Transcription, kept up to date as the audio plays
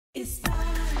It's fine.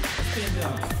 Stand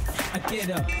up, I get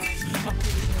up.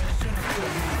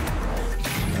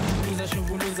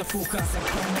 Lose focus,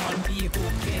 come on, be a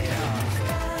good girl.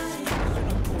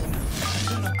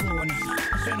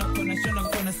 I'm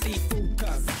gonna stay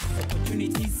focused.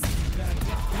 Opportunities, gotta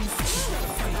get these.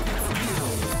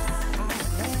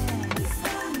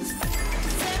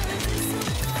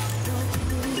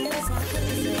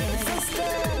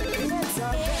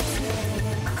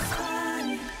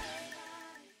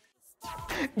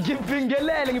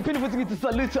 Ngibingelele ngiphinde futhi ngithi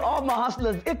salute all my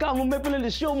hustlers igama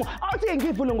umephelele show awuthi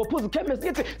ngivule ngophuza chemist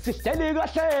ngithi sihleli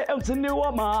kahle emthini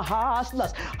wama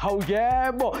hustlers hawu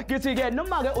yebo ngithi ke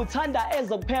noma ke uthanda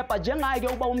ezokuphepha njengaye ke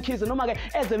uba umkhize noma ke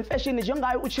ezemfashion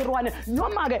njengaye uChirwane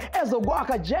noma ke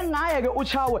ezokwakha njengaye ke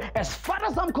uChawe as far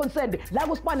as I'm concerned la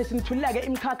kuSpani sinithuleke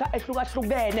imikhakha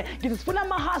ehlukahlukene ngithi sifuna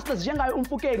ama hustlers njengaye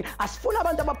umfukeni asifuna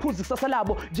abantu abaphuza ikusasa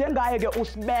labo njengaye ke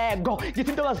uSibeko ngithi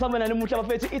into kasamana nemuhla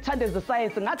bafethu ithande the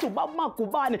science ngathi ubaba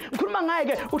Magubane ngikhuluma ngaye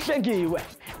ke uHlengiwe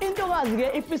intokazi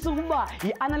ke ifisa ukuba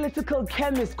yi-analytical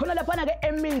chemist khona lapha ke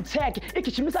eMintek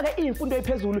igijimisa ke imfundo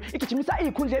ephezulu igijimisa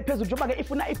izikhundla ephezulu njengoba ke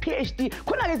ifuna iPhD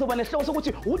khona ke izoba nesihloko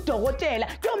sokuthi udokotela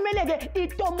kuyomele ke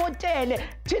itomotele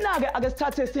thina ke ake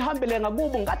sithathe sihambele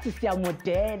ngakubo ngathi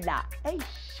siyamodela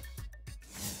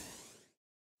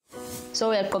so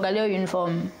uyaqoka leyo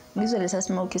uniform ngizwe lesa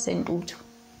smoke sentuthu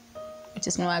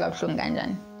uthi sinwa kabuhlungu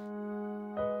kanjani.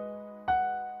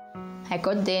 I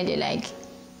got there, they're like,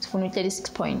 it's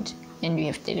 36 points, and we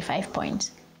have 35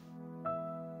 points.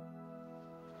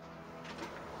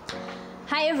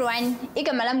 Hi everyone,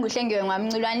 igama lami Hlengiwe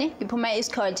Mnculwane, ngiphuma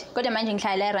e-Scott, kodwa manje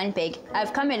ngihlala eRandburg.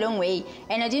 I've come a long way,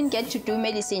 and I didn't get to do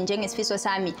medicine njengesifiso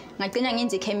sami. Ngagcina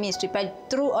ngenza chemistry, but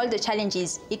through all the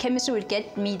challenges, chemistry would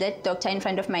get me that doctor in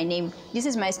front of my name. This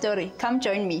is my story. Come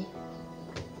join me.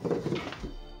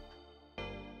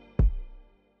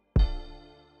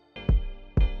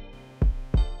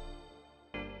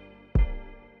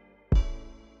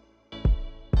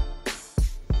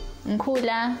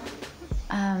 Ngikhula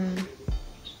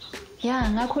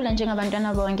ngakhula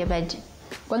njengabantwana bonke but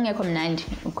kwangekho mnandi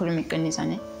ukukhuluma iqiniso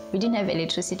ne we didn't have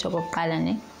electricity okokuqala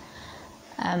ne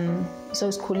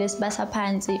so sikhule sibasa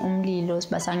phansi umlilo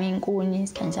sibasa ngenkuni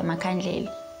sikhanyisa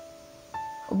amakhandlela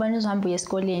ubani uzohamba uye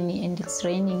esikoleni and it's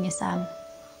raining esama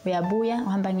uyabuya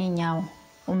uhamba ngeenyawo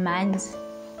umanzi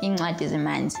incwadi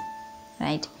zimanzi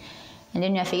right and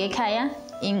then uyafika ekhaya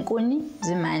inkuni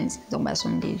zimanzi zokubasa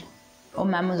umlilo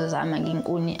omama uzozama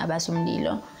ngenkuni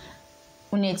abasumlilo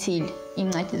unethile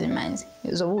incwadi zimanzi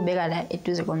uzobubeka la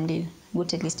eduze komlilo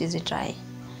ukuthi at least is dry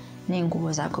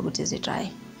nengubo zakho ukuthi is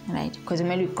dry right because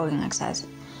kumele uyiqoke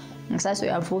ngakusasa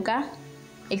uyavuka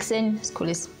ekseni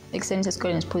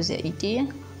esikoleni siphuze itiye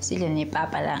sidle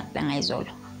nepapa la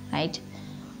ngayizolo right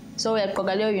so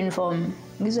uyaqoka leyo uniform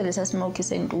ngizwe lesa smoke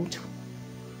sentuthu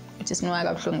ukuthi sinwa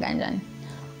kabuhlungu kanjani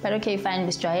but okay fine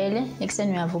bisijwayele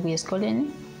ekseni uyavuka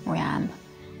esikoleni uyahamba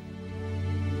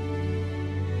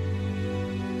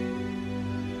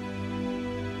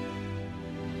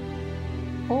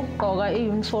ukugqoka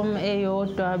i-uniform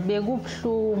eyodwa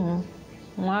bekubhlungu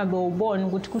ngabe ubona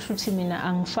ukuthi kusho ukuthi mina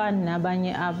angifani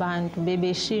nabanye abantu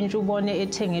bebeshintsha ubone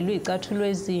ethengelwe izicathulo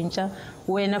ezintsha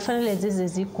wena fanele zize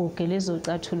ziguge lezo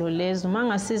zicathulo lezo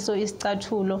mangasiso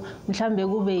isicathulo mhlambe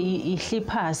kube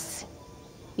ihliphasi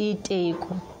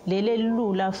iteko lele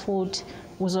lula futhi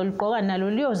uzoliqoka nalo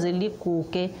liyoze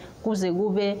liguge kuze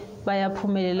kube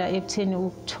bayaphumelela ekutheni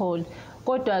ukuthola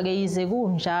kodwa ke yize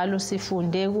kunjalo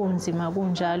sifunde kunzima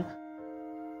kunjalo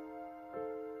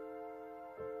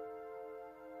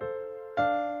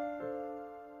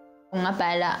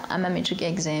ngabhala ama matric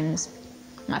exams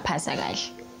ngaphasa kahle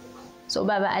so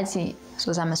baba athi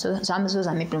sozama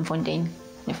eBloemfontein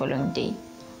the following day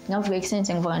ngavuka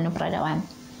ekseni ngivuka no brother wami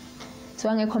so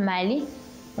angekho mali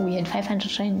we had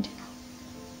 500 rand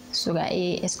suka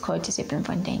e-escort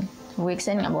eBloemfontein vuka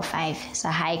ekseni ngabo 5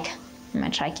 sa hike ma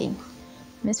tracking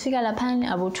mesifika laphani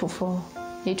abo 2-4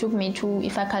 they took me to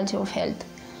faculty of health.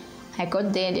 I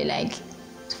got there, they're like,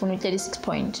 it's 36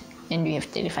 points and we have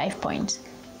 35 points.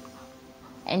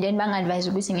 And then bang advise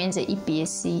ukuthi ngenze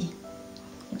iBSc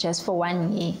just for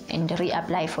 1 year and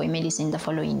reapply for medicine the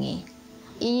following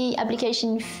year.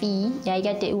 Application fee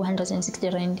yayikade 160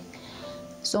 rand.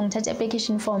 So ngithatha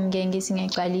application form ngithi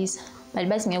ngiyaqalisa but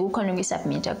basi ngeke ukhona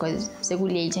ukuyisubmit because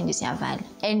sekulate nje siyavala.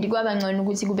 And kwaba ngcono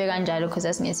ukuthi kube kanjalo because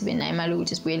asingesibe nayo imali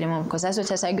ukuthi sibuyele emuva because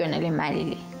asothatha kuyona le mali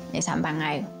le esihamba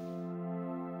ngayo.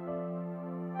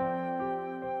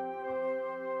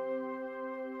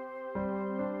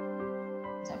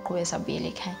 Sabuyele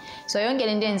ekhaya. So yonke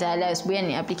lento enzalayo sibuya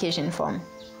ne-application form.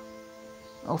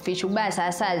 Ofisho ukuba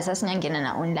sasazi sasingangena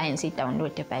na online si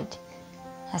download but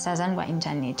asazani kwa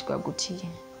internet kwakuthi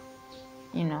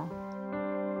you know.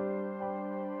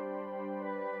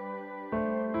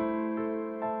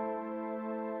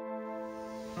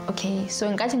 Okay, so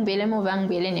ngenkathi ngibuyele emuva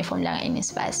ngibuyele nefomula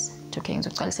ka-NSFAS. Okay,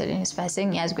 ngizogcwalisela i-NSFAS,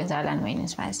 sengiyazi kwenzakalani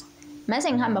kwe-NSFAS.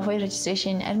 Mase ngihamba for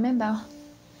i-registration, I remember,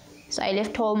 so I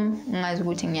left home ngingazi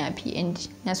ukuthi ngiyaphi and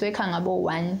ngasuke ekhaya ngabo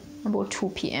 1, abo 2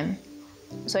 p.m.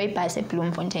 So ibhasi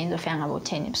eBloemfontein izofika ngabo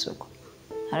 10 ebusuku.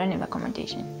 I don't have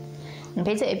accommodation.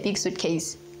 Ngiphethe a big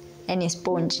suitcase and a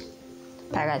sponge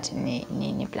phakathi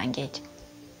ne-blanket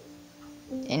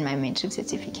and my matric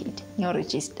certificate,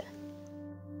 ngiyo-register.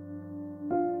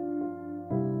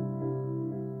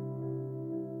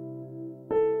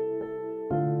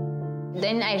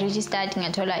 Then I registered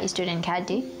ngathola i-student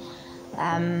card.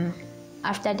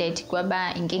 After that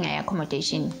kwaba inkinga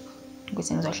ye-accommodation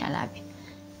ukuthi ngizohlalaphi.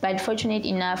 But fortunate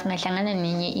enough ngahlangana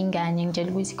nenye ingane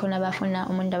ngitshela ukuthi khona abafuna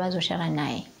umuntu abazoshara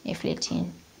naye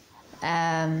eflatini.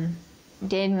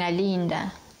 Then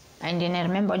ngalinda, and then I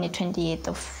remember on the 28th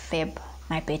of Feb,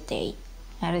 my birthday,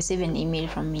 I received an email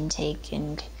from Mintek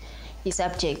and the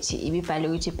subject ibibhale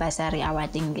ukuthi bursary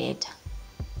awarding letter.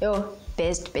 Yo,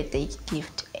 best birthday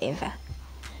gift ever.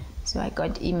 So I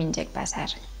got Mintek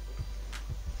bursary.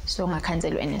 So I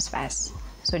cancelled NSFAS.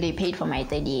 So they paid for my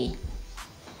third year.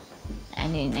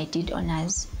 And then I did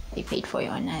honors. They paid for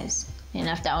your honors. And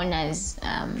after honors,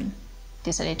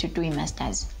 decided to do a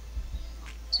master's.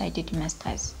 So I did a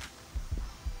master's.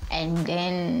 And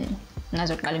then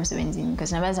ngazoqala emsebenzini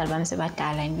because nabazali bami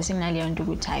sebadala and bese nginaleyo nto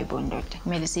ukuthi hayi bondoda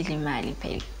kumele sidle imali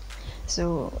phela.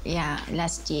 So yeah,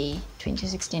 last year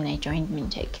 2016 I joined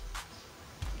Mintek.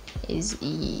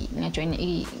 I joined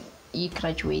a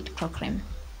graduate program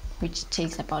which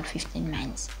takes about 15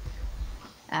 months.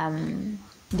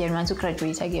 Then once you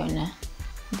graduate again,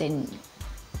 then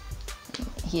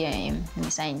here I am, I'm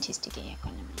a scientist again.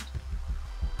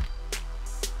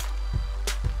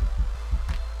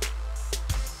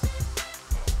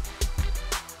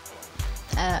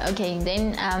 Okay,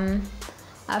 then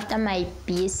after my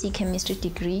BSc chemistry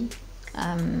degree,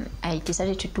 I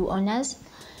decided to do honors,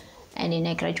 and then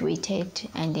I graduated,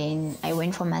 and then I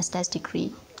went for master's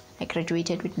degree. I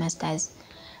graduated with master's.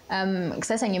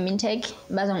 Kusasa nge-Mintek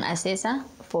bazongi-assessa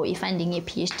for i-funding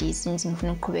ye-PhD since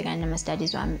ngifuna ukuqhubeka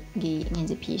nama-studies wami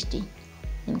ngenze PhD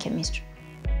in chemistry.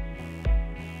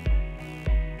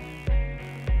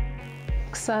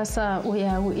 Kusasa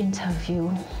uya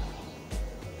ku-interview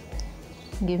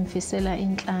ngimfisela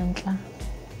inhlanhla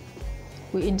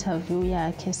kwi-interview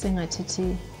yakhe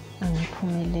sengathithi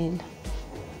angiphumelela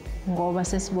ngoba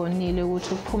sesibonile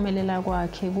ukuthi ukuphumelela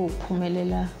kwakhe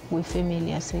kuwukuphumelela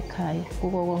kwefamily yasekhaya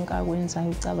kuko konke akwenzayo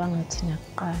ucabanga thina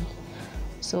kuqala.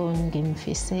 So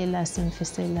ngimfisela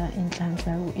simfisela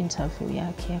inhlanhla ku-interview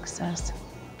yakhe yakusasa.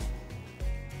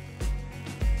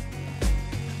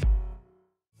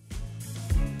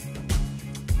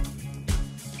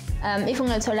 If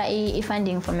ungathola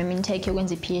i-funding from Mintek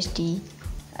yokwenza i-PhD,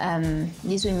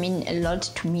 this will mean a lot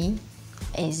to me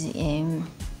as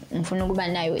ngifuna ukuba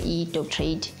nayo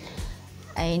i-doctorate.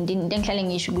 And ngihlale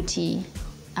ngisho ukuthi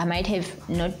I might have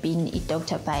not been a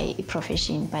doctor by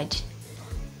profession, but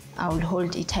I will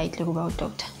hold a title about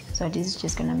doctor. So this is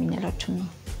just gonna mean a lot to me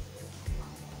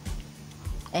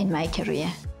and my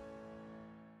career.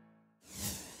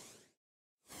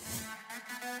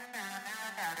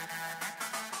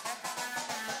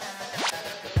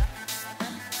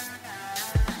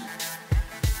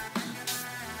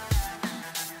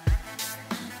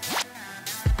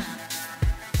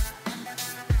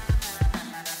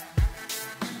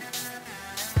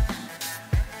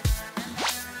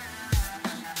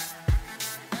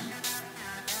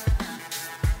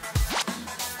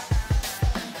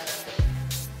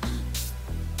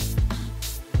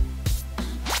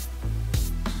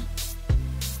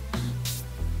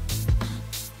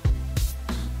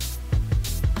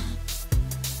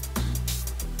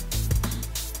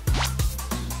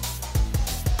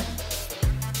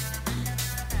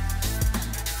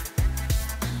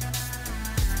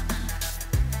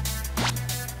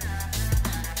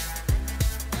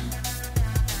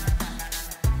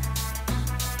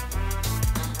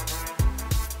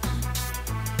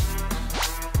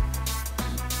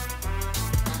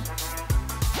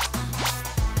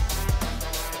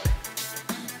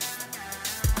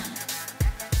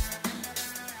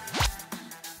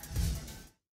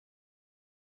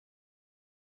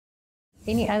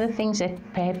 Any other things that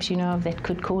perhaps you know of that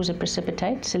could cause a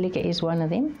precipitate? Silica is one of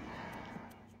them.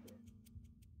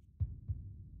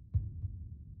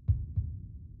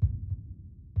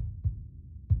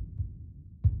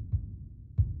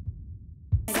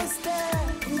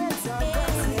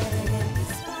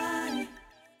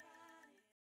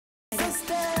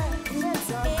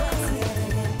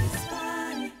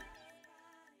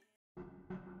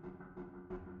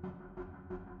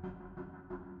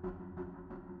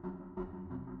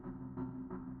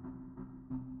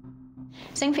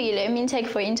 Sengifikile eMintek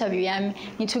for interview yami.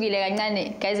 Ngithukile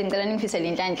kancane. Guys, ngicela ningifisele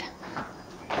inhlanhla.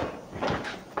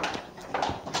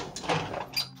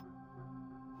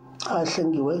 Hi,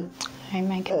 Hlengiwe. Hi,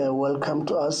 Mike. Welcome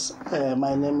to us.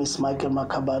 My name is Hlengiwe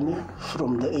Mnculwane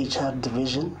from the HR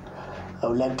division. I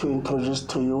would like to introduce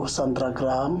to you Sandra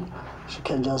Graham. She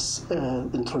can just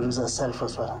introduce herself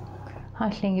as well. Hi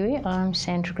Hlengiwe, I'm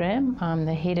Sandra Graham. I'm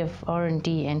the head of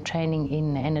R&D and training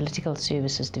in the Analytical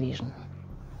Services division.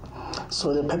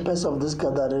 So the purpose of this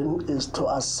gathering is to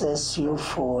assess you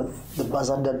for the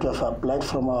bursary that you have applied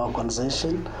from our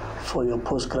organization for your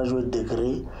postgraduate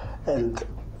degree, and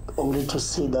only to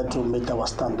see that you meet our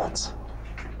standards.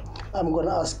 I'm going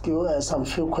to ask you some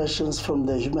few questions from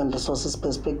the human resources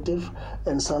perspective,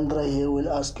 and Sandra here will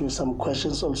ask you some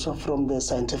questions also from the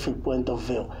scientific point of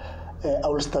view. I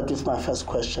will start with my first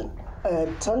question.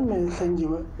 Tell me,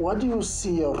 Hlengiwe, what do you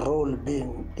see your role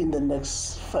being in the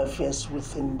next 5 years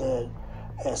within the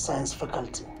science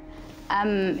faculty?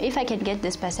 If I can get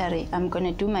this bursary, I'm going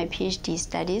to do my PhD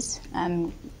studies.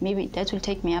 Maybe that will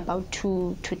take me about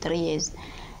 2 to 3 years.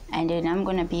 And then I'm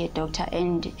going to be a doctor.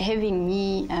 And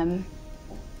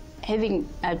having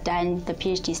done the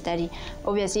PhD study,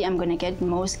 obviously I'm going to get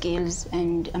more skills,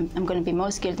 and I'm going to be more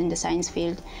skilled in the science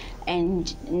field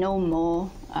and know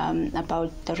more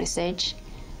about the research.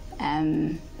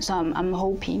 So I'm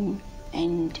hoping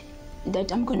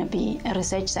that I'm going to be a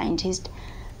research scientist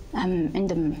in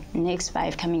the next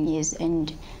 5 coming years,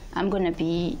 and I'm going to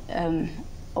be, I'm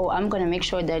going to make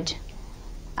sure that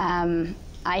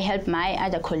I help my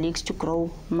other colleagues to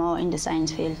grow more in the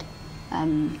science field.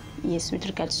 Yes, with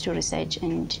regards to research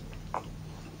and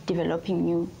developing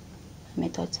new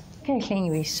methods. Okay,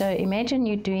 Hlengiwe, so imagine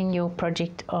you're doing your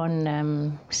project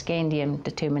on scandium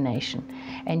determination,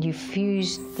 and you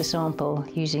fused the sample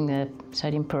using the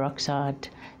sodium peroxide,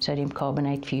 sodium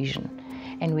carbonate fusion.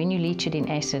 And when you leach it in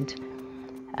acid,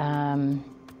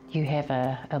 you have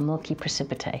a milky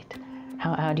precipitate.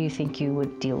 How do you think you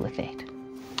would deal with that?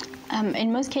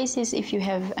 In most cases, if you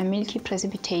have a milky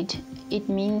precipitate, it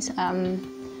means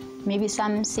maybe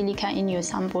some silica in your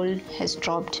sample has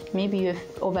dropped. Maybe you have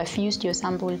overfused your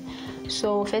sample.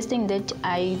 So first thing that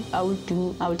I would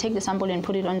do, I would take the sample and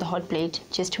put it on the hot plate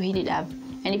just to heat it up.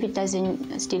 And if it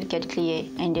doesn't still get clear,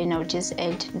 and then I would just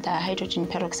add the hydrogen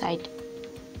peroxide.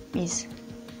 Yes.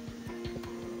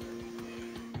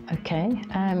 Okay.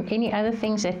 Any other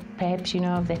things that perhaps you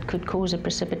know of that could cause a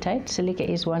precipitate? Silica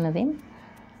is one of them.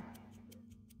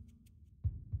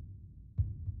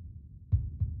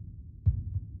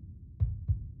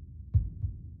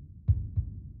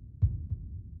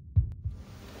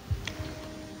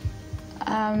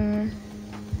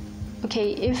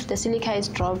 Okay, if the silica is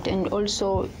dropped, and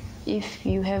also if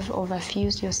you have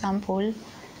overfused your sample,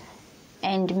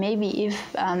 and maybe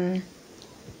if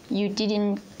you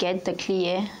didn't get the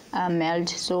clear melt,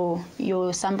 so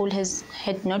your sample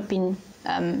had not been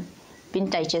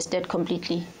digested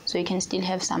completely, so you can still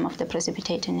have some of the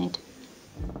precipitate in it.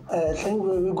 I think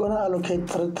we're going to allocate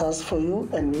 3 tasks for you,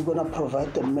 and we're going to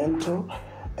provide a mentor,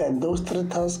 and those 3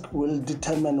 tasks will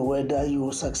determine whether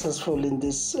you're successful in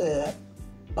this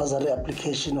bursary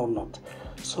application or not.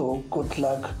 So good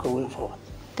luck going forward.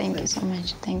 Thank you so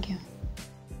much. Thank you.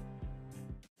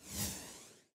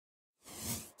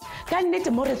 Ka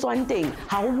nnete mo re tswang teng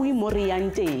ha go bue mo re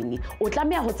yang teng o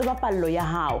tlameha go tseba pallo ya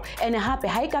hao ene hape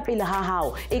ha e ka pele ha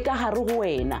hao e ka hare go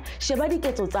wena sheba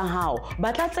diketso tsa hao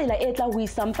batla tsela e tla go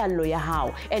isang pallo ya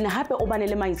hao ene hape o bane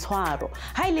le maitshwaro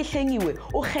ha ile Hlengiwe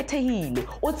o kgethehile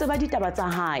o tseba ditaba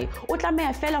tsa hae o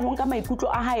tlameha fela ho nka maikutlo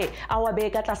a hae a wa be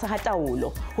ka tlasa ga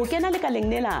taolo ho kena le ka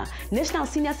lengnela National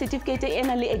Senior Certificate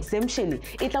ena le exemption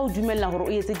e tla o dumella hore o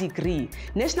etse degree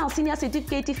National Senior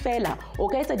Certificate fela o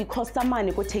ka etsa di-course tsa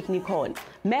mane go technical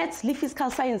maths le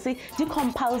physical science di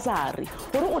compulsory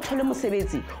hore o thole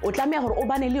mosebetsi o tlameha hore o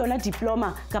bane le yona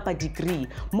diploma kapa degree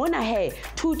mona he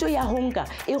thuto ya honka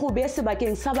e go be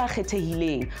sebakeng sa ba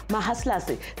kgethehileng ma hustlers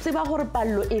tseba hore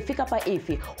pallo efe kapa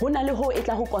efe hona le ho e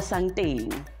tla go kosang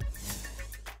teng.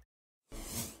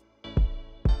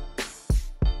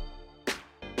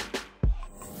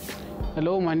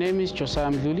 Hello, my name is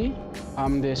Hlengiwe Mnculwane.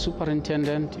 I'm the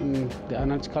superintendent in the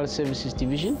Analytical Services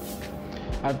division.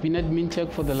 I've been at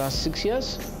Mintek for the last 6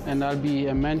 years, and I'll be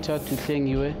a mentor to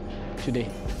Hlengiwe today.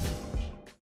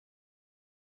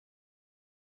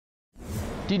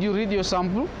 Did you read your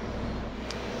sample?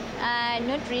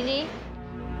 Not really.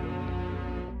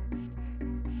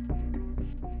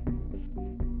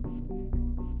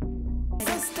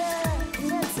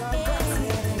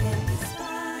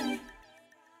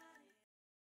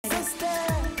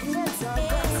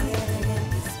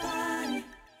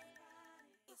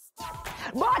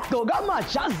 But sigqoka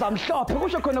amajazi amhlophe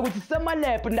kusho khona ukuthi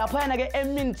sisemalab laphayana ke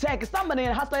eMintek sihamba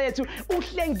nehustler yethu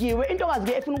uHlengiwe intokazi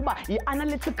ke efuna ukuba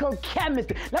yi-analytical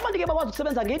chemist. Labantu ke bakwazi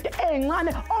ukusebenza ngento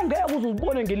encane ongeke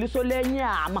uzibone ngeliso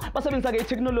lenyama basebenzisa ke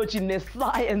i-technology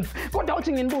ne-science. Kodwa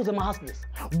uthi nginibuze ma-hustlers,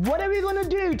 what are we going to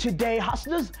do today,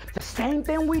 hustlers? The same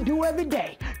thing we do every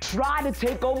day. Try to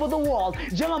take over the world.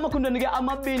 Njengamakhundane ke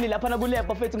amabini laphana kulab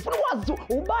bafethu ngifuna ukwazi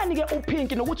ukuthi ubani ke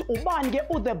upink nokuthi ubani ke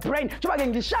u-the brain. Njengoba ke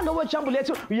ngishanga wejambu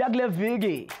lethu uyakule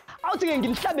viki. Awuthi ke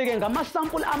ngilihlabeke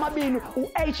ngamasample amabini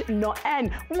u-H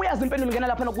no-N. Uma uyazi impendulo ngena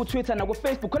laphana ku-Twitter na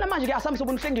ku-Facebook. Khona manje ke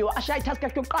asamsobona uHlengiwe ashaya itask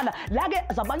yakhe yokuqala la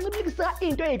ke zabancibilikisa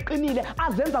into eziqinile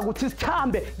azenza ukuthi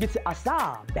sithambe ngithi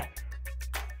asambe.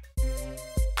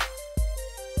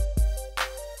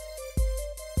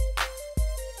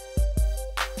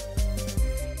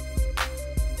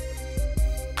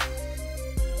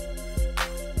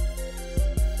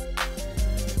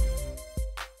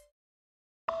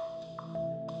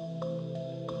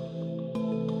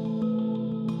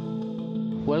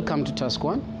 Welcome to task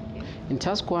 1. In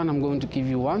task 1, I'm going to give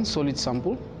you one solid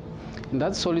sample. In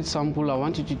that solid sample, I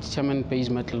want you to determine base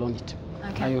metal on it.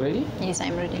 Okay. Are you ready? Yes,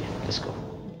 I'm ready. Let's go.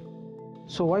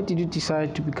 So why did you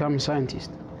decide to become a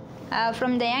scientist?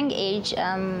 From the young age,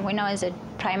 when I was at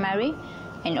primary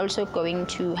and also going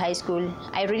to high school,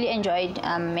 I really enjoyed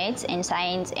maths and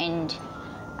science, and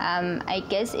I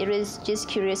guess it was just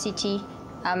curiosity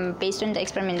based on the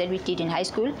experiment that we did in high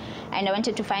school, and I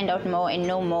wanted to find out more and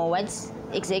know more what's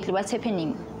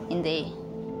happening in there.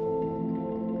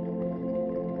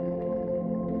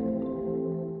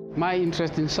 My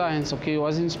interest in science,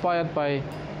 was inspired by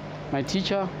my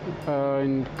teacher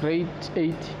in grade 8,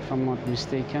 if I'm not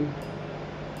mistaken.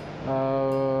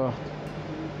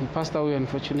 He passed away,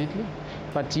 unfortunately,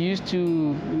 but he used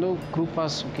to, group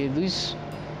us. This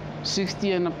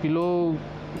 60 and below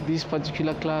this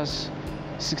particular class,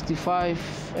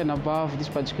 65 and above this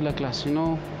particular class,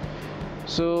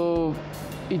 So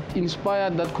it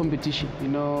inspired that competition,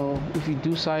 if you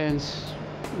do science,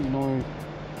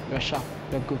 you're sharp,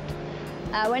 you're good.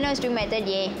 When I was doing my third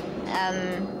year,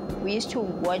 we used to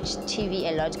watch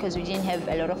TV a lot because we didn't have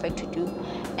a lot of work to do.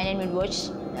 And then we'd watch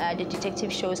the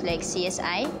detective shows like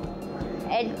CSI.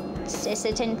 At a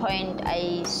certain point,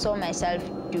 I saw myself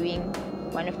doing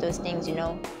one of those things,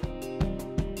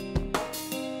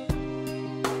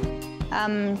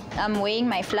 I'm weighing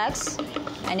my flux,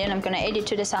 and then I'm going to add it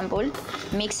to the sample,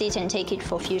 mix it, and take it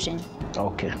for fusion.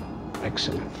 Okay,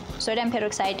 excellent. Sodium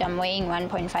peroxide, I'm weighing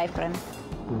 1.5 gram.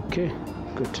 Okay,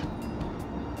 good.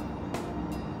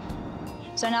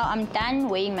 So now I'm done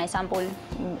weighing my sample.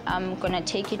 I'm going to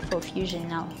take it for fusion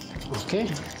now. Okay.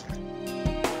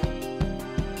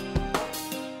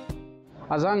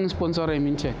 Azange sponsor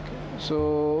Mintek.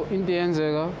 So in the end,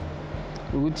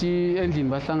 ukuthi endlini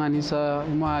bahlanganisa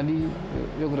imali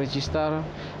yokuregister,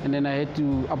 and then I had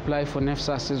to apply for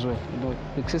NEFSAS as well.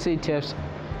 Because TEFSA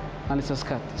analysis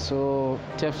card. So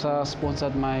TEFSA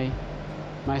sponsored my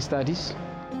studies.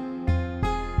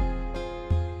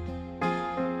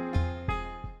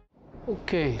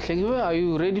 Okay, Hlengiwe, are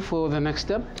you ready for the next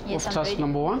step Yes, of I'm task ready.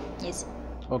 number 1? Yes.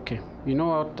 Okay, you know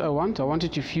what I want? I want you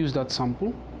to fuse that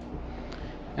sample,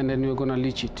 and then we're gonna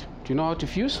leach it. Do you know how to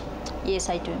fuse? Yes,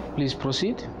 I do. Please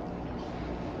proceed.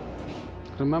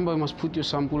 Remember, you must put your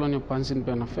sample on your Bunsen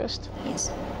burner first.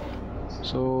 Yes.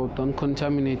 So don't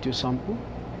contaminate your sample.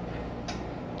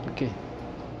 Okay.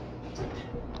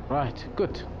 Right,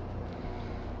 good.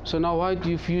 So now why do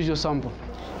you fuse your sample?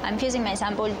 I'm fusing my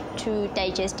sample to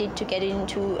digest it, to get it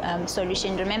into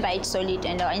solution. Remember, it's solid,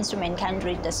 and our instrument can't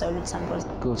read the solid samples.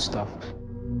 Good stuff.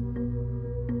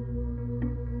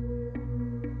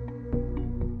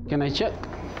 Can I check?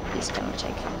 Please double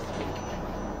check.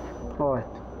 All right,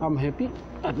 I'm happy.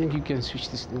 I think you can switch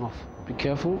this thing off. Be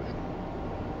careful.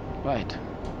 Right,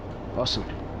 awesome.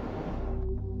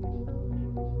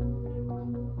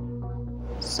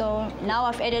 So now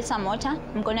I've added some water.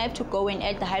 I'm gonna have to go and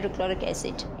add the hydrochloric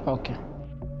acid. Okay.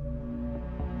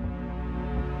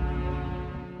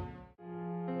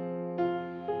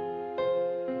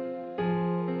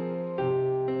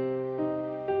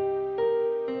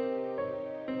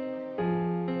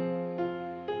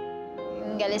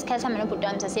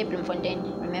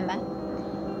 Remember?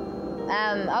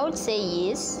 I would say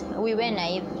yes. We were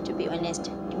naive, to be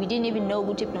honest. We didn't even know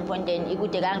Guti Bloemfontein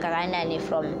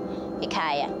from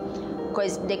Ekaya.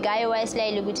 Because the guy was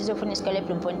like, Guti Sofun is called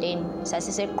Bloemfontein,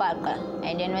 Sassi Kwaka,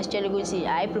 and then was telling Guti,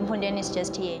 I Bloemfontein is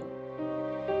just here.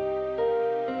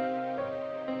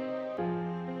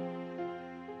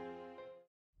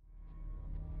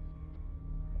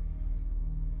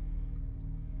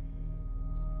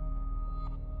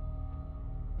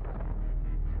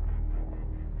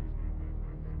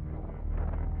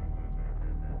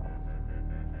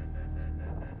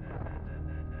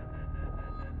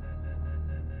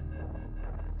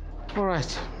 All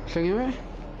right, Hlengiwe,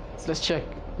 let's check.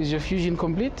 Is your fusion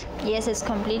complete? Yes, it's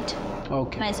complete.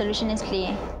 Okay. My solution is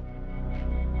clear.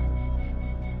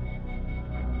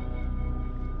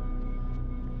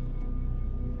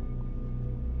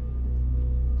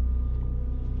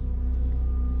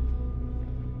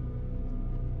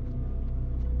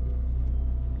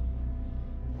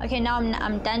 Okay, now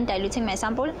I'm done diluting my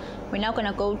sample. We're now going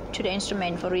to go to the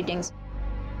instrument for readings.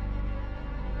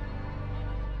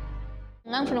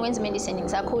 Ngangifuna ukwenza medicine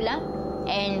ngisakhula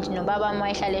and nobaba wami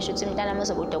wayehlala esho ukuthi mntana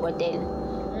uzoba udokotela.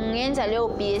 Ngenza leyo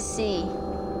BSc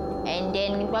and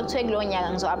then kwakuthiwe kulowo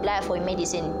nyaka ngizo-apply for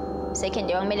medicine. Second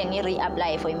year kumele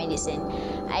ngi-re-apply for medicine.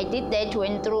 I did that,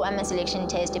 went through ama-selection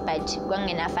test but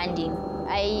kwangena funding.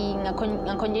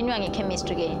 Ngacontinue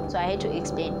nge-chemistry ke, so I had to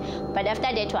explain. But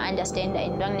after that, to understand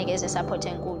and banginikeza support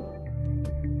enkulu.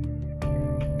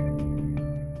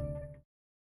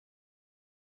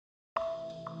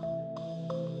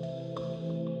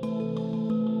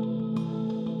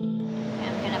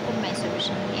 I'm gonna put my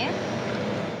solution here.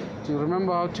 Do you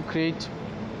remember how to create?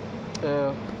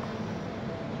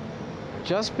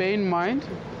 Just bear in mind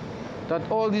that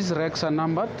all these racks are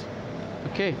numbered.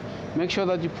 Okay. Make sure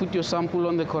that you put your sample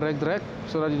on the correct rack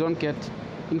so that you don't get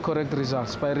incorrect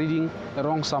results by reading the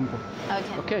wrong sample.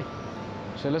 Okay. Okay,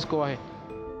 so let's go ahead.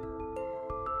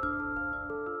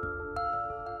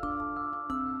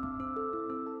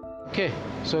 Okay,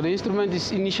 so the instrument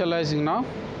is initializing now.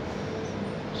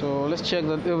 So let's check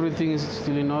that everything is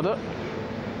still in order.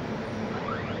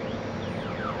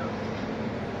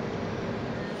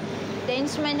 The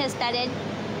instrument has started.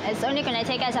 It's only going to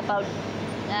take us about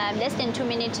less than 2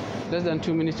 minutes. Less than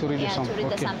 2 minutes to read the sample. To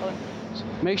read the sample.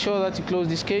 Make sure that you close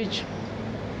this cage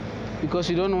because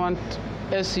you don't want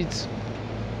acids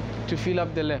to fill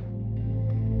up the lab.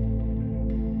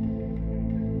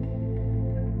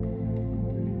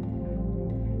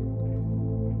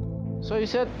 So you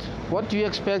said, what do you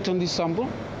expect on this sample?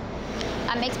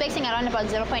 I'm expecting around about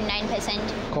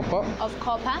 0.9% Copper. of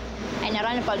copper and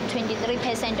around about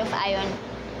 23% of iron.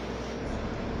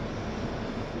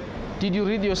 Did you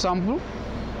read your sample?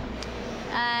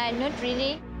 Not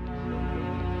really.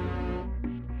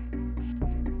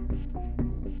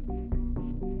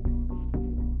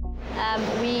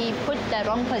 We put the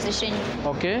wrong position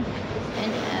Okay.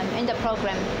 in the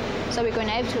program, so we're going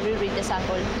to have to reread the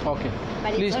sample. Okay.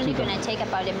 But Please it's only do that. going to take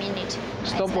about a minute.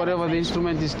 Stop It's whatever the not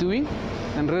instrument is doing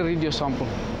and reread your sample.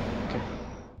 Okay.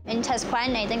 In task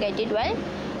 1, I think I did well,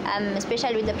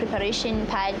 especially with the preparation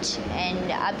part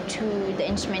and up to the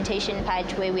instrumentation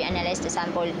part where we analyzed the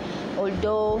sample.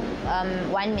 Although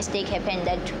one mistake happened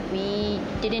that we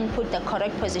didn't put the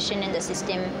correct position in the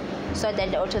system so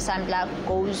that the autosampler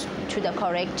goes to the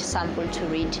correct sample to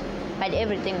read. But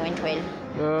everything went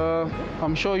well.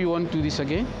 I'm sure you won't do this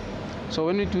again. So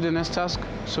when we do the next task,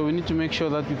 so we need to make sure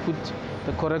that we put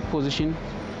the correct position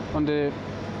on the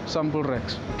sample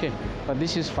racks. Okay, but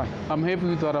this is fine. I'm happy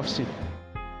with what I've seen.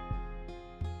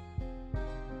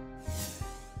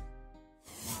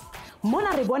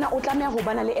 Mona re bona o tlameha ho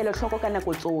bana le elo hloko ka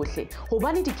nako tsohle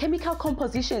hobane di-chemical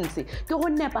compositions ke ho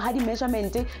nepa ha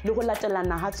di-measurement le ho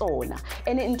latelana ha tsona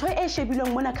and ntho e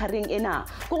shebilweng mona khareng ena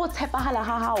ke go tshepahala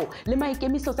ha hao le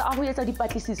maikemisetso a ho etsa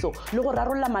dipatlisiso le go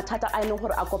rarolla mathata a leng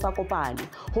hore a kopakopane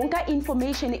ho nka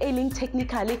information e leng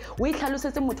technically o e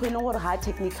hlalosetse motho e leng hore ha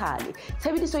technically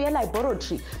tshebediso ya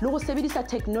laboratory le go sebedisa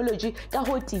technology ka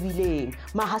ho tibileng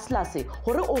ma-hustlers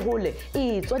hore o hole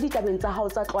e tswa ditabeng tsa hao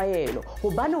tsa tlwaelo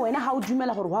hobane wena ha o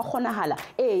dumela gore wa kgonahala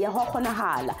ya wa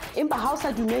kgonahala empa ha o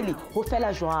sa dumeli ho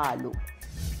fela jwalo.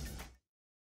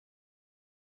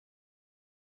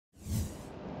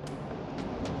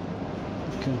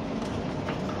 Okay.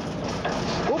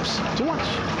 Oops, too much.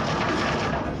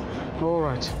 All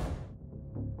right.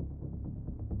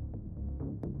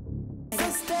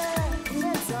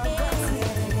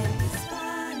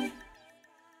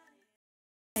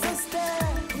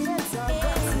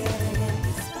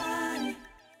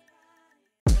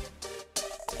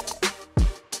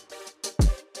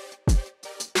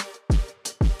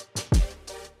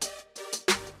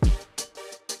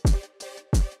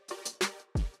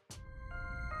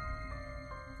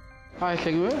 Hi,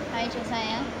 Hlengiwe. Hi,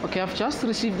 Josiah. Okay, I've just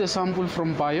received the sample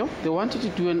from Bio. They wanted to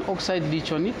do an oxide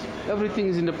leach on it. Everything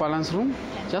is in the balance room.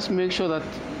 Just make sure that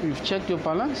you've checked your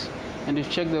balance and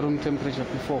you've checked the room temperature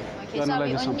before. Okay, you so analyze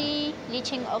we're the sample. only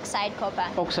leaching oxide copper,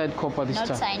 Oxide copper this not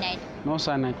time. cyanide. No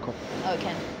cyanide copper.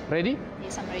 Okay. Ready?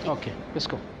 Yes, I'm ready. Okay, let's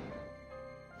go.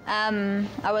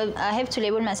 I have to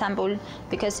label my sample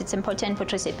because it's important for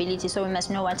traceability, so we must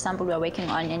know what sample we are working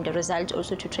on and the result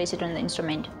also to trace it on the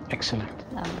instrument. Excellent.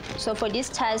 So for this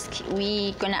task,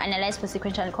 we're going to analyze for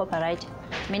sequential copper, right?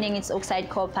 Meaning it's oxide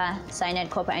copper, cyanide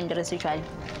copper, and the residual.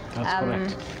 That's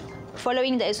correct.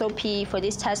 Following the SOP, for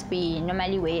this task, we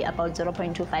normally weigh about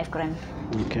 0.25 gram.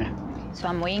 Okay. So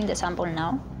I'm weighing the sample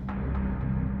now.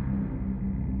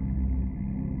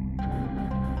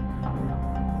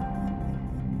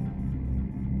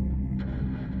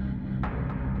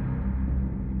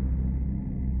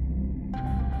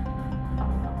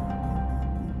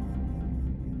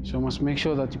 So you must make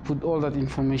sure that you put all that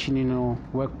information in your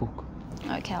workbook.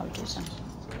 Okay, I'll do so.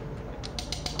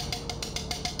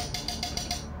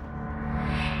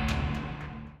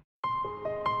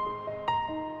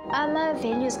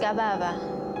 Ama-values kababa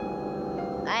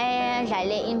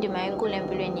ayadlala indima enkulu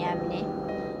empilweni yami ne.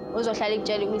 Uzohlala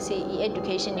ekutshela ukuthi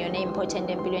i-education yona important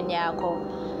empilweni yakho.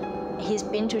 He's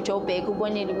been to Joburg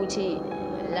ubonile ukuthi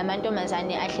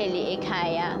lamantombazane ahleli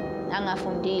ekhaya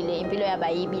angafundile impilo yabo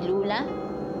ayibilula.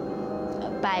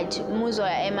 But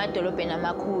umuzoya emadolobheni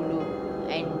amakhulu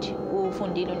and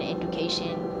ufundile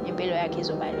une-education impilo yakhe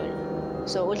izoba lula.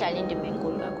 So udlala indima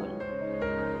enkulu kakhulu.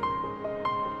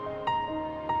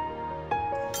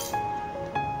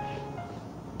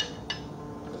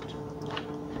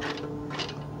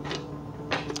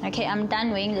 Okay, I'm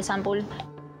done weighing the sample.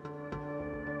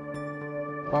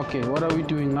 Okay, what are we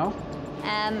doing now?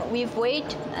 We've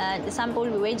weighed the sample,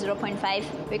 we weighed 0.5.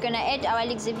 We're going to add our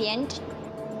excipient.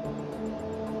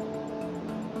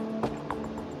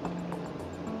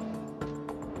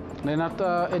 Then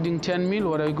after adding 10 ml,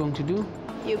 what are you going to do?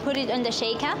 You put it on the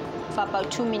shaker for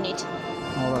about 2 minutes.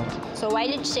 All right. So while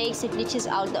it shakes, it leaches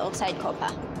out the oxide copper.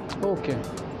 Okay.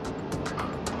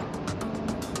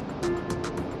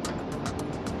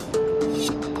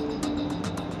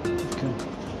 Okay.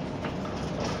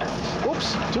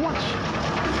 Oops, too much.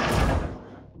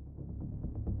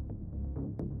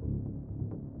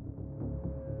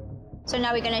 So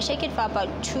now we're going to shake it for about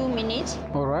 2 minutes.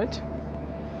 All right.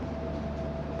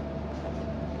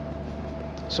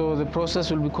 So the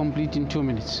process will be complete in 2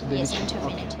 minutes. Yes, in 2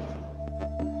 minutes.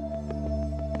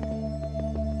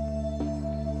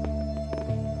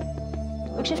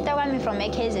 Ukushifta kwami from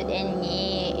KZN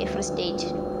ngiye eFree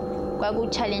State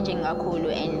kwaku-challenging kakhulu,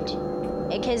 and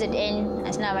KZN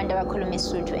asinabantu abakhuluma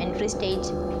isiSuthu, and Free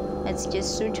State it's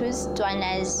just Sothos,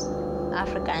 Tswanas,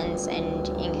 Afrikaans and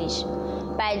English.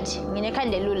 But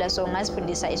nginekhanda elula, so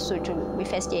ngazifundisa isiSuthu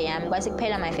kwi-first year yami. Kwase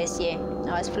kuphela my first year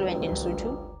I was fluent in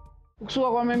Sotho.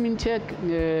 Ukusuka kwami Mintek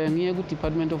ngiye ku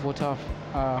Department of Water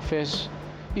Affairs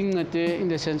ingincede in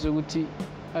the sense ukuthi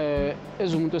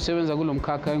ezumuntu osebenza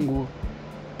kulomkhakha enguwo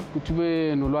ukuthi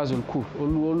ube nolwazi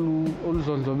olukhulu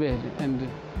oludlondlobele and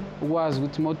ukwazi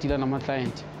ukuthi mawudila nama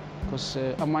client, because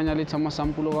amanye aletha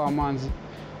amasample okwamanzi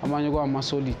amanye kwama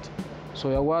solid, so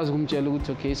uyakwazi kumtshela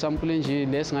ukuthi okay isample nje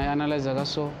lesingayi-analyze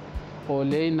kaso or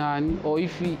le inani, or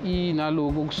if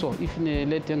inaloko kuso, if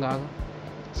nelete engaka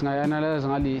singayi-analyze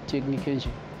ngale technique nje.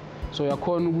 So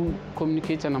uyakhona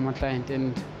uku-communicate nama-client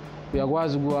and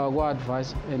uyakwazi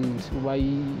uku-advise and uba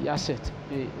i-asset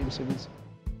emsebenzi.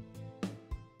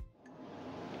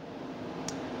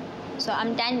 So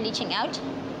I'm done leaching out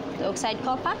the oxide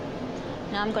copper.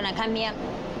 Now I'm gonna come here.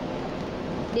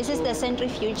 This is the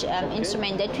centrifuge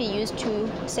instrument that we use to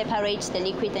separate the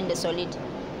liquid and the solid.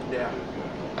 Yeah.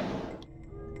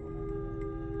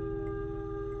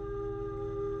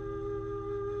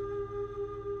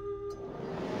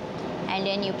 And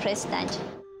then you press that.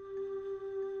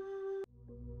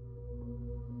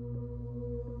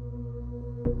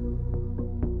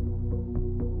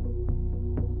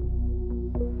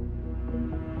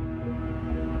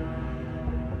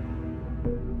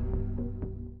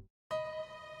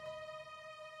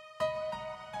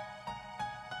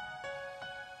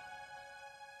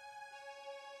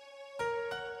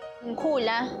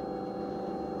 Ngikhula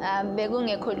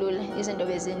bekungekho lula izinto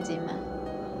bezinzima.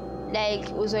 Like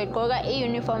uzoyigqoka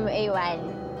i-uniform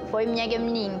A1 for iminyaka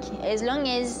eminingi, as long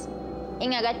as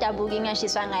ingakadabuki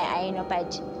ingashiswa ngayi-iron,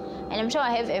 but and I'm sure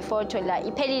I have a photo la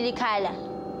iphelile ikhala,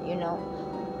 you know.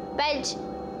 But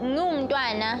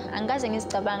ngumntwana angikaze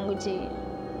ngisicabanga ukuthi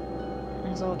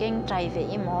ngizoke ngidrive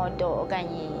imoto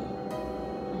okanye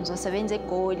ngizosebenza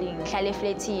eGoli ngihlale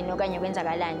eflatini okanye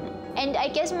kwenzakalana. And I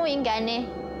guess muyingane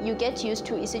you get used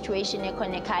to a situation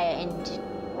ekhona ekhaya, and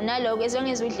unaloko as long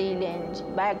as udlile and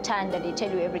bayakuthanda, they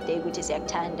tell you every day ukuthi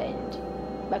siyakuthanda and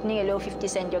bakunike lo 50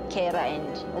 cent yokukhera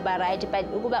and uba right. But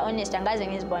ukuba honest angaze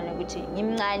ngizibone ukuthi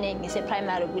ngimncane ngise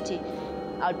primary ukuthi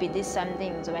I'll be this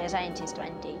something, ngizoba a scientist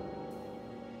one day.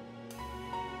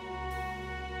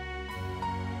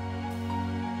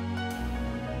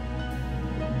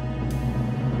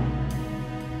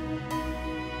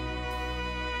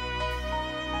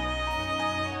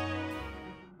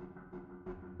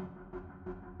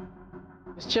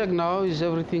 Let's check now, is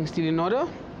everything still in order?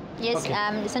 Yes,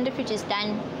 Okay. the centrifuge is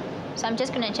done. So I'm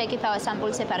just going to check if our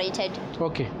sample separated.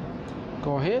 Okay,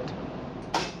 go ahead.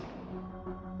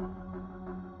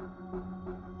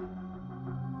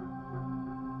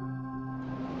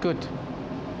 Good.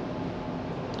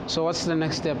 So what's the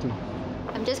next step now?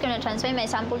 I'm just going to transfer my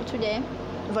sample to the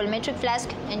volumetric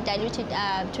flask and dilute it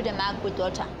to the mug with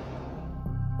water.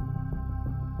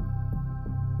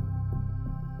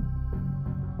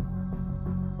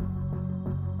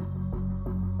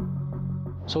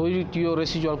 So with your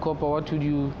residual copper, what would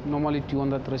you normally do on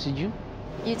that residue?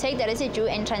 You take the residue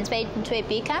and transfer it into a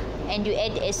beaker and you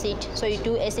add acid. So you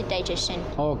do acid digestion.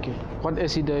 Okay. What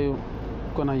acid are you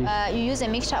gonna use? You use a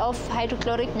mixture of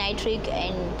hydrochloric, nitric,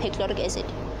 and perchloric acid.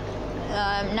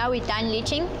 Now we're done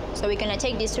leaching, so we're going to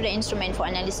take this to the instrument for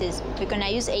analysis. We're going to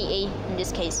use AA in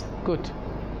this case. Good.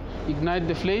 Ignite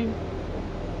the flame.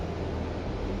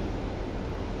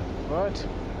 Right.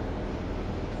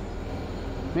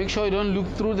 Make sure you don't look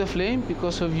through the flame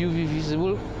because of UV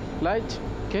visible light.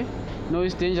 Okay. No,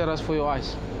 it's dangerous for your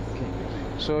eyes. Okay.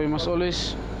 So you must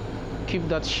always keep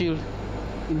that shield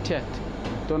intact.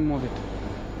 Don't move it.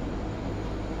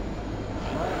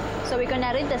 So we're going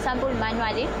to read the sample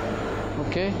manually.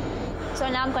 Okay. So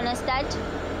now I'm going to start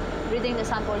reading the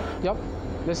sample. Yep.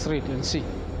 Let's read and see.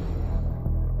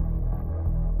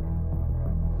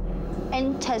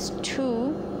 In test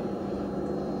 2,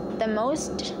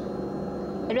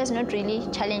 it was not really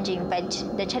challenging, but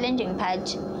the challenging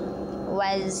part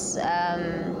was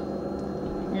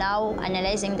now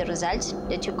analyzing the results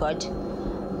that you got,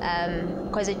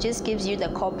 because it just gives you the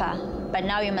copper, but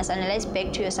now you must analyze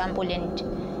back to your sample and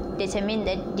determine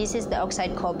that this is the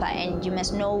oxide copper, and you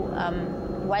must know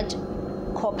what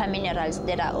copper minerals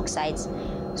that are oxides.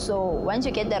 So once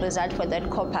you get the result for that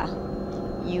copper,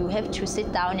 you have to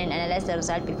sit down and analyze the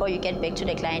result before you get back to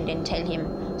the client and tell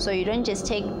him. So you don't just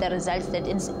take the results that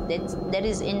is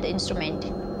in the instrument.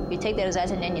 You take the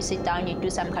results and then you sit down, you do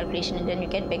some calculation, and then you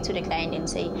get back to the client and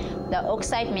say, the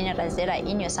oxide minerals that are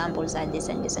in your samples are this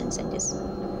and this and this and this.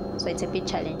 So it's a bit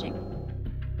challenging.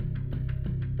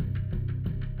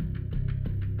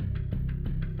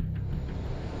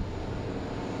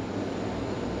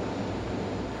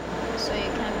 So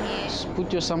you come here.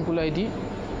 Put your sample ID.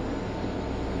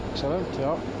 Excellent,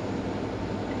 yeah.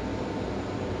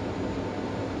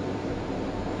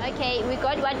 Okay, we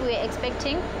got what we were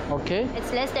expecting. Okay.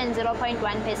 It's less than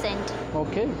 0.1%.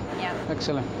 Okay. Yeah.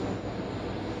 Excellent.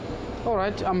 All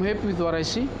right, I'm happy with what I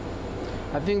see.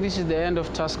 I think this is the end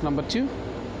of task number 2.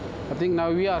 I think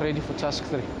now we are ready for task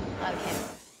 3. Okay.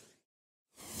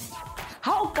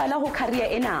 Ha o qala ho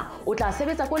career ena o tla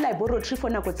sebetsa ko laboratory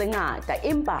for nako tse ngata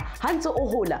empa ha ntse o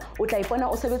hola o tla ipona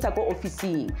o sebetsa ko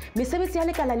ofising mesebetsi ya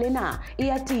lekala lena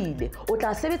e atile o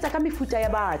tla sebetsa ka mefuta ya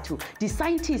batho di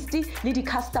scientist le di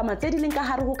customer tse di leng ka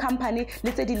hare ho company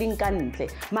le tse di leng ka ntle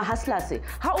ma hustlers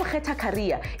ha o kgetha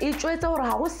career e tshwetsa hore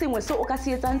ha go sengwe se o ka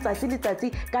se etsang tsatsi le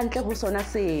tsatsi ka ntle ho sona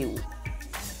seo.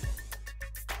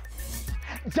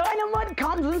 Dynamite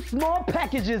comes in small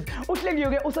packages.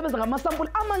 Uhlengiwe usebenza ngamasampuli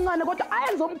amancane kodwa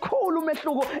ayenza omkhulu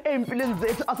umehluko empilweni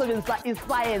zethu asebenzisa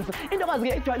iscience. Into kazi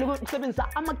ke ejwayele ukusebenzisa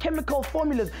ama-chemical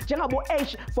formulas njengabo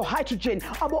H for hydrogen,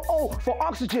 abo O for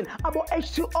oxygen, abo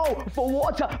H2O for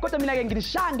water. Kodwa mina ke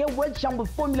ngilishaya nge-word jumble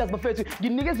formulas bafethu.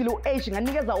 Nginikezile u-H,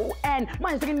 nganikeza u-N,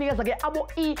 manje senginikeza ke abo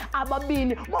E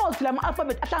ababili. Most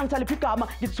lama-alphabet ahlanganisele igama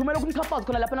ngithumela kumqhafazi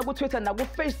khona lapha ku-Twitter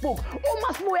naku-Facebook.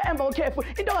 Uma sibuya emva kokhefu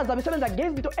into kazi zabe isebenza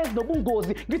ngezinto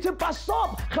ezinobungozi ngithi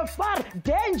basop gefar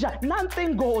danger nansi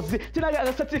ingozi thina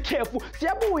ke sathi careful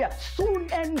siyabuya soon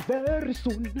and very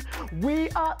soon we're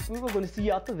going to see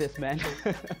you after this, man.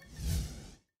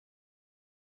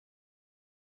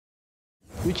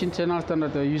 Which internal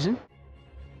standard are you using?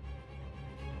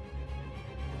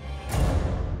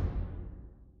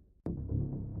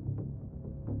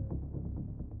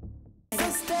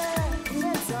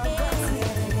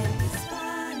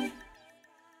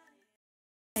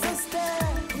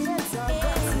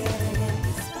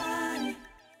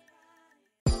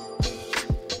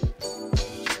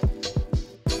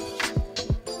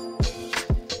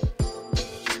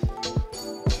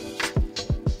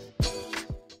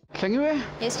 Hlengiwe,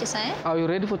 Yes, Josiah? are you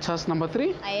ready for task number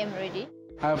 3? I am ready.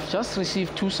 I've just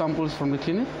received 2 samples from the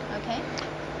clinic. Okay.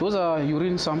 Those are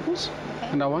urine samples, Okay.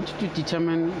 and I want you to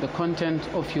determine the content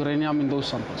of uranium in those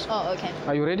samples. Oh, okay.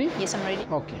 Are you ready? Yes, I'm ready.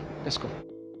 Okay, let's go.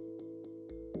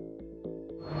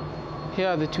 Here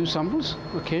are the 2 samples.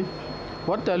 Okay.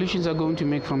 What dilutions are going to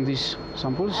make from these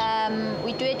samples?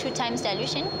 We do a 2 times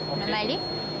dilution normally,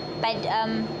 but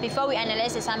before we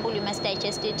analyze the sample, we must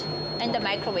digest it in the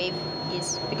microwave,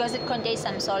 yes, because it contains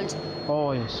some salt.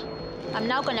 Oh, yes. I'm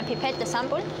now going to pipette the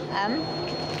sample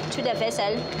to the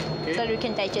vessel so that we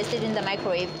can digest it in the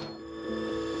microwave.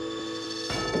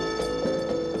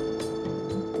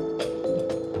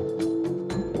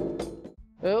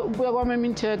 Ukuya kwami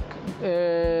Mintek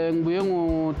ngibuye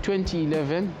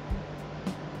ngo-2011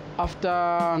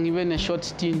 after ngibe ne-short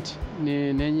stint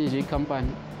nenye nje company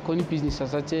khona ibhizinisi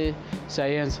asathe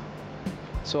siyayenza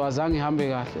so azange ihambe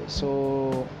kahle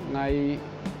so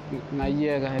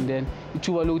ngayiyeka and then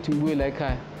ithuba lokuthi ngibuye la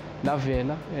ekhaya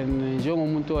lavela and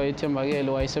njengomuntu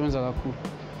owayethembakele wayesebenza kakhulu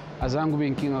azange kube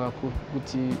inkinga kakhulu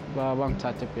ukuthi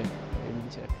bangithathe phela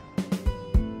eMintek.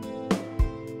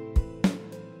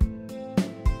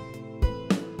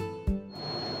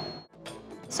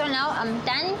 So now I'm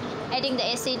done adding the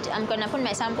acid. I'm going to put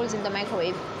my samples in the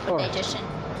microwave for digestion.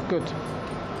 Good.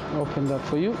 Open that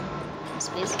for you. Yes,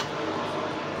 please.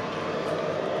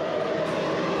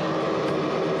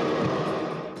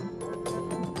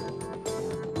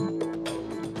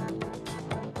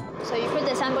 So you put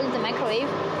the sample in the microwave,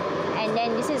 and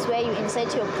then this is where you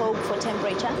insert your probe for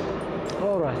temperature.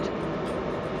 All right.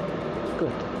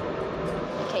 Good.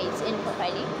 Okay, it's in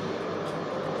properly.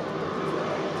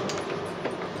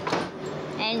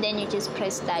 And then you just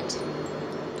press start.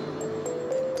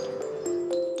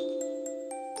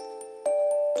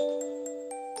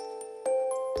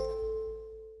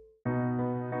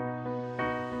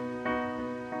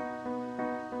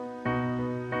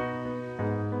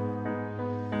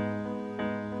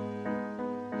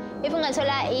 If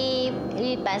ungathola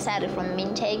i-bursary from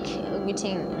Mintek,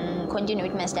 ukuthi continue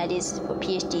with my studies for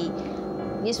PhD,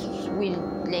 this will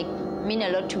mean a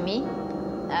lot to me.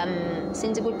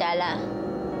 Since kudala,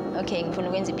 okay, ngifuna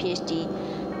ukwenza i-PhD,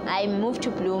 I moved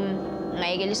to Bloom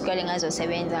ngayekela isikole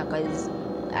ngazosebenza because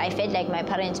I felt like my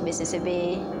parents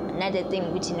besesebe another thing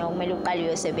ukuthi no kumele uqale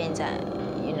uyosebenza,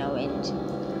 you know,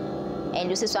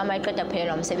 and usisi wami aqeda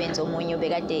kuphelela umsebenzi omunye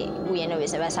ubekade kuyena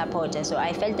obesebasupporta, so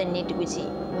I felt the need ukuthi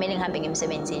kumele ngihambe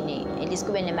ngemsebenzini at least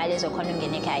kube nemali ezokhona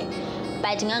ukungena ekhaya,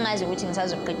 but ngangazi ukuthi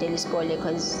ngisazoqedela isikole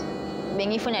because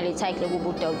bengifuna le title lokuba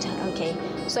udoctor. Okay,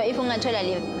 so if ungathola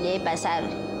le bursary,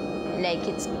 like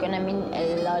it's gonna mean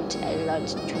a lot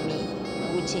to me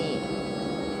ukuthi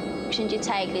kushintsha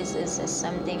title is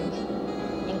something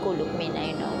inkulu kumina,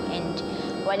 you know, and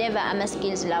whatever ama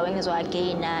skills lawo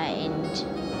engizogaina and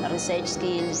research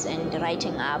skills and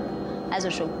writing up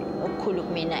azosho okukhulu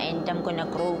kumina, and I'm gonna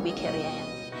grow big career.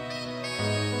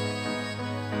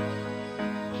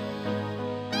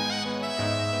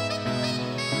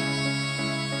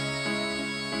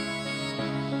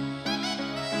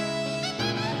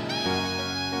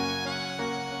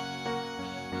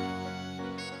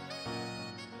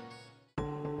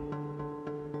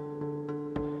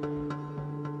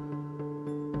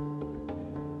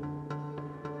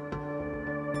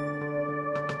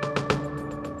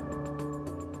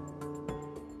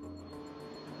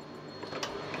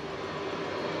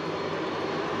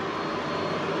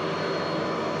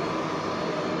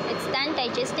 Done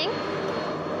digesting.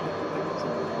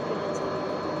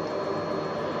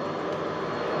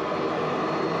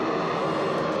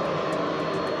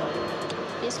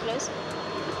 Please close.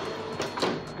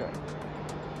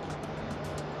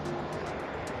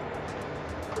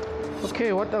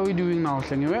 Okay, what are we doing now,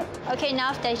 Hlengiwe? Okay, now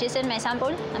I've digested my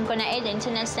sample. I'm going to add the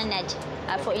internal standard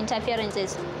for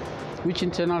interferences. Which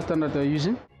internal standard are you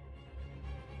using?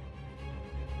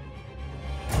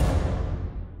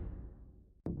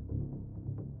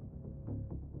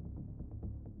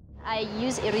 I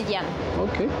use iridium.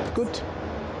 Okay, good.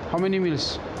 How many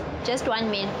mils? Just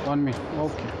 1 mil. 1 mil,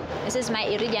 okay. This is my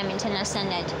iridium internal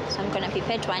standard, so I'm going to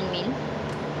pipette 1 mil.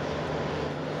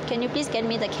 Can you please get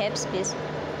me the caps, please?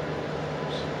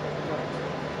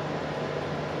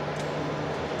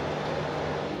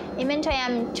 Imentor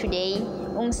yam today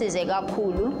ungisize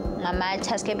kakhulu ngama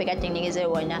task ebekade nginikeze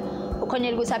wona.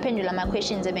 Ukhonela ukuthi aphendule ama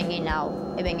questions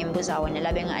ebenginawo ebengimbuza wona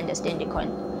la benga understand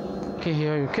khona. Okay,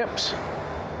 here are your caps.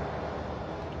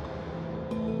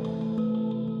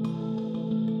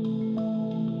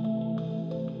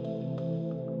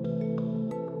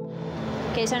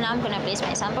 Okay, so now I'm going to place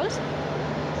my samples.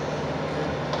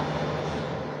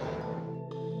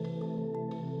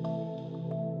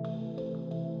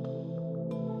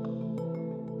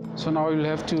 So now you'll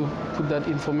have to put that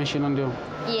information on there.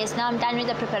 Yes, now I'm done with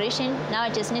the preparation. Now I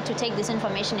just need to take this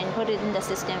information and put it in the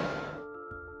system.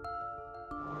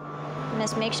 You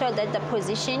must make sure that the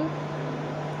position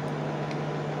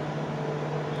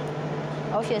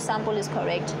of your sample is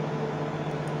correct.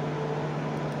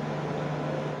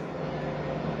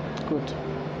 Good.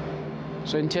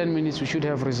 So in 10 minutes we should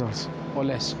have results, or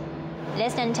less?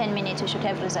 Less than 10 minutes we should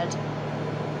have results.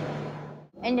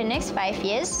 In the next 5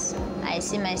 years, I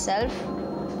see myself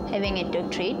having a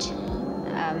doctorate.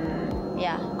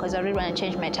 Because I really want to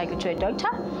change my title to a doctor.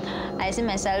 I see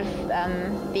myself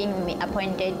being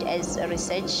appointed as a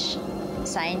research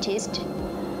scientist.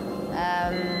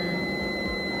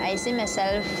 I see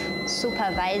myself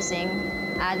supervising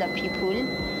other people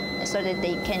so that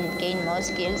they can gain more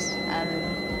skills.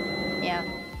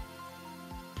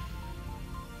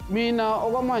 Mina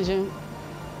okwamanje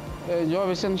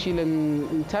njengoba sengishile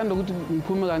ngithanda ukuthi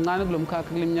ngiphume kancane kulomkhakha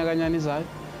kuleminyaka nyana izayo.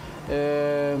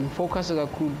 Focus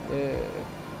kakhulu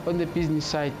on the business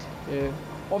side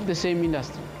of the same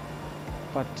industry,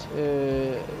 but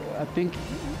I think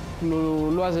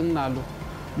lolwazi enginalo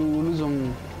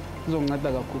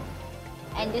luzonginceda kakhulu.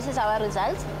 And this is our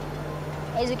results.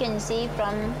 As you can see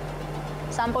from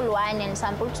sample 1 and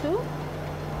sample 2,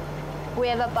 we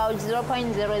have about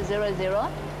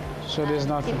 0.000. So there's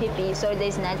nothing. ppb, so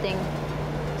there's nothing.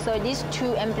 So these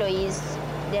 2 employees,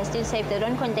 they're still safe. They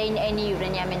don't contain any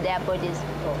uranium in their bodies.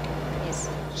 Yes.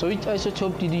 So which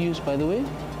isotope did you use, by the way?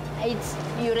 It's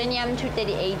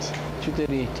uranium-238.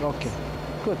 238, okay.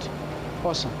 Good.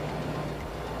 Awesome.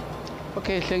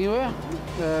 Okay, Hlengiwe,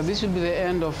 this will be the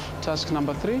end of task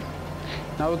number 3.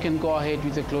 Now we can go ahead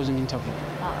with the closing interview.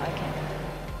 Oh, okay.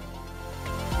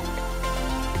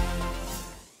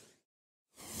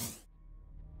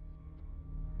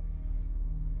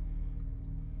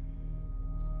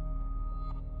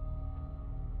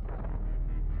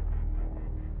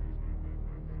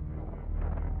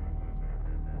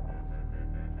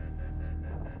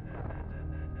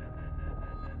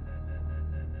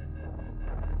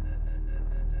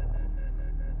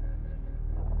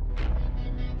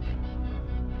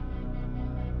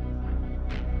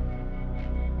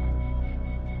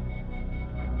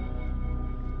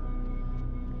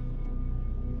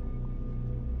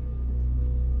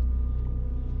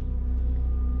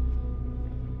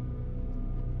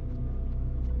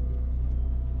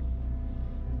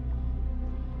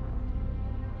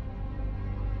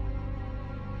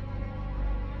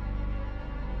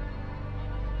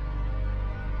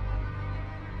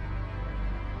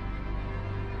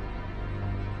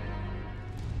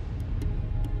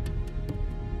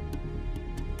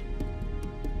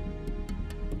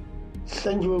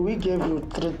 Hlengiwe, we gave you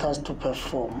 3 tasks to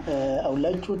perform. I would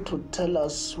like you to tell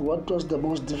us what was the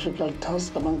most difficult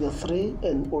task among the 3,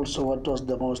 and also what was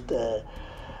the most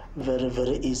very,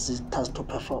 very easy task to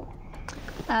perform.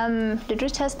 The 3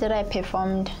 tasks that I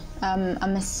performed, I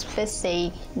must first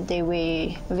say they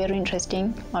were very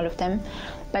interesting, all of them.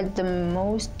 But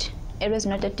it was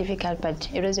not that difficult, but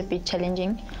it was a bit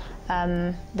challenging.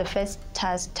 The first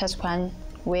task 1,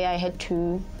 where I had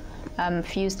to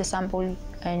fuse the sample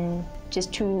and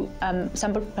just to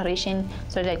sample preparation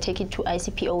so that I take it to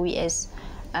ICP-OES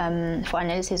for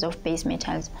analysis of base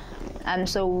metals.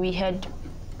 So we had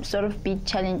sort of big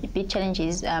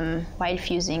challenges while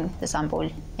fusing the sample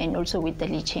and also with the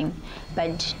leaching.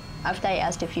 But after I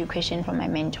asked a few questions from my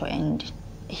mentor, and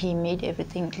he made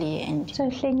everything clear. And so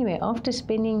Hlengiwe, after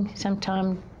spending some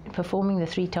time performing the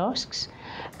 3 tasks,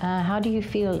 how do you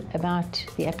feel about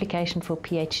the application for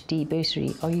PhD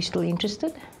bursary? Are you still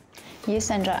interested? Yes,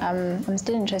 Sandra, I'm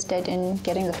still interested in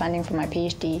getting the funding for my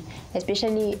PhD,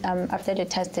 especially after the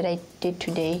task that I did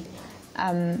today.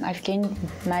 I've gained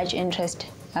much interest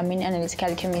in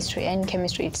analytical chemistry and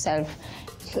chemistry itself.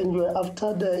 Hlengiwe,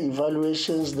 after the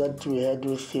evaluations that we had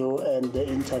with you and the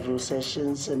interview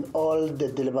sessions and all the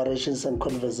deliberations and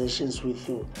conversations with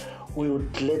you, we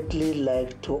would gladly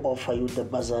like to offer you the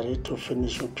bursary to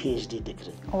finish your PhD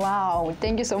degree. Wow,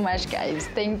 thank you so much, guys.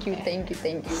 Thank you. Thank you.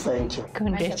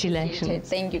 Congratulations.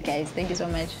 Thank you, guys. Thank you so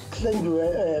much.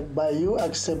 Hlengiwe, by you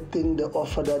accepting the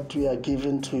offer that we are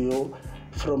giving to you,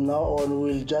 from now on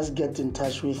we'll just get in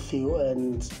touch with you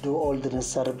and do all the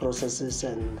necessary processes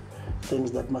and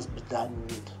things that must be done.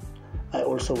 I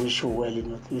also wish you well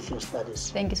with your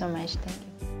studies. Thank you so much. Thank you.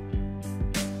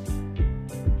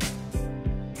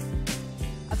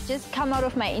 I've just come out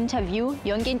of my interview.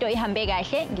 Yonke into ihambe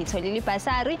kahle, ngitholile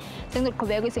ibhasari.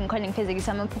 Sengizoqhubeka ukuthi ngikhona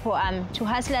ngifezekisa amaphupho ami. To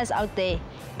hustlers out there,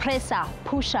 presser,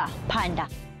 pusher, panda.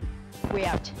 We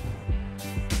out.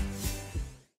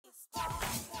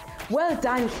 Well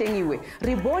done, Hlengiwe.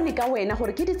 Re bone ka wena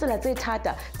gore ke ditsela tse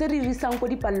thata tse re risang go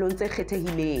dipallong tse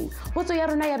kgethegileng. Potso ya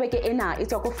rona ya beke ena e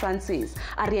tswa go Francis.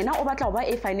 A re yena o batla go ba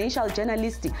a financial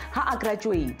journalist ha a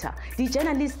graduate.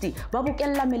 Di-journalist ba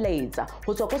bokella melaetsa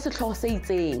go tswa go setlhogo se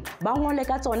itseng. Ba ngole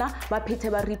ka tsona ba phethe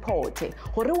ba reporte.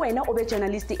 Gore wena o be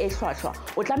journalist e hlwahlwa,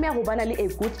 o tlameya go bana le a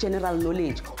good general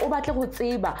knowledge. O batle go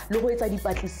tseba le go etsa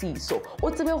dipatlisiso. O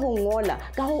tsebe go ngola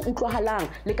ka go utlwahalang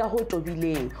le ka go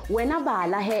tobileng. Wena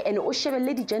bala he and o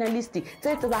shebelle di-journalist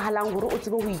tse tsebahalang gore o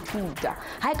tsebe ho ithuta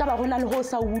ha e ka ba gona le ho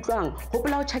sa utlwang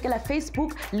hopola ho checkela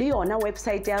Facebook le yona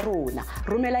website ya rona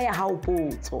romela ya hao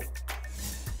potso.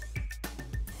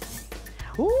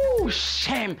 Ooh,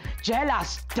 shame,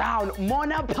 jealous, down,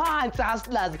 mona pants,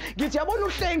 hustlers. Get your bonu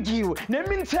Hlengiwe,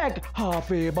 Mintek,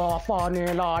 have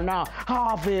bafanelana,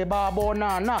 have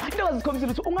babonana. Into ezikhomsile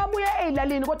ukuthi ungabuya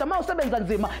ezilalini kodwa mawusebenza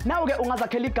nzima nawe ke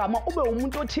ungazakhela igama ube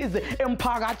umuntu othize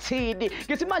emphakathini.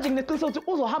 Ngithi manje ngineqiniso ukuthi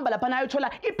uzohamba lapha naye uthola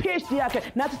iPhD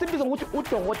yakhe nathi sibiza ngokuthi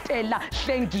udokotela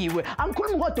Hlengiwe.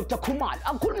 Angikhulumi ngoDr Khumalo,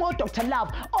 angikhulumi ngoDr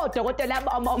Love, odokotela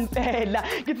abamampela.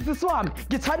 Ngithi sisiwami,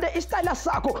 ngithanda istyle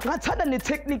sakho, ngathanda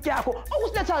technique yakho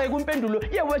okusiletha ke kwimpendulo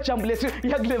yewejambu lethu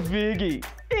yakule viki.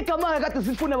 Igama kade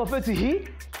sifuna bafethi hi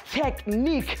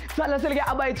technique. Salasele ke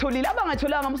abayitholile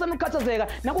abangatholanga musanukhathazeka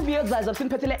nakuvike kuzaza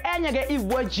siniphathele enye ke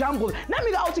iwejambu.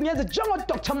 Nami ke awuthi ngiyenze njengo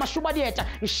Dr Mashubadieta,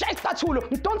 ngishaya isicathulo,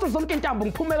 ngidonse zonke intambo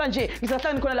ngiphume kanje.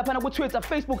 Ngisahlala khona lapha ku Twitter,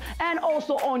 Facebook and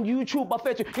also on YouTube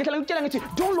bafethu. Ngihlala ngitshela ngithi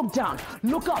don't look down,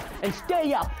 look up and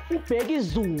stay up. Ubheke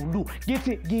izulu.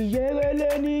 Ngithi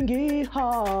ngiyekeleni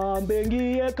ngihambe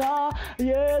ngiyeka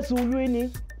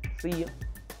yezulwini. See ya.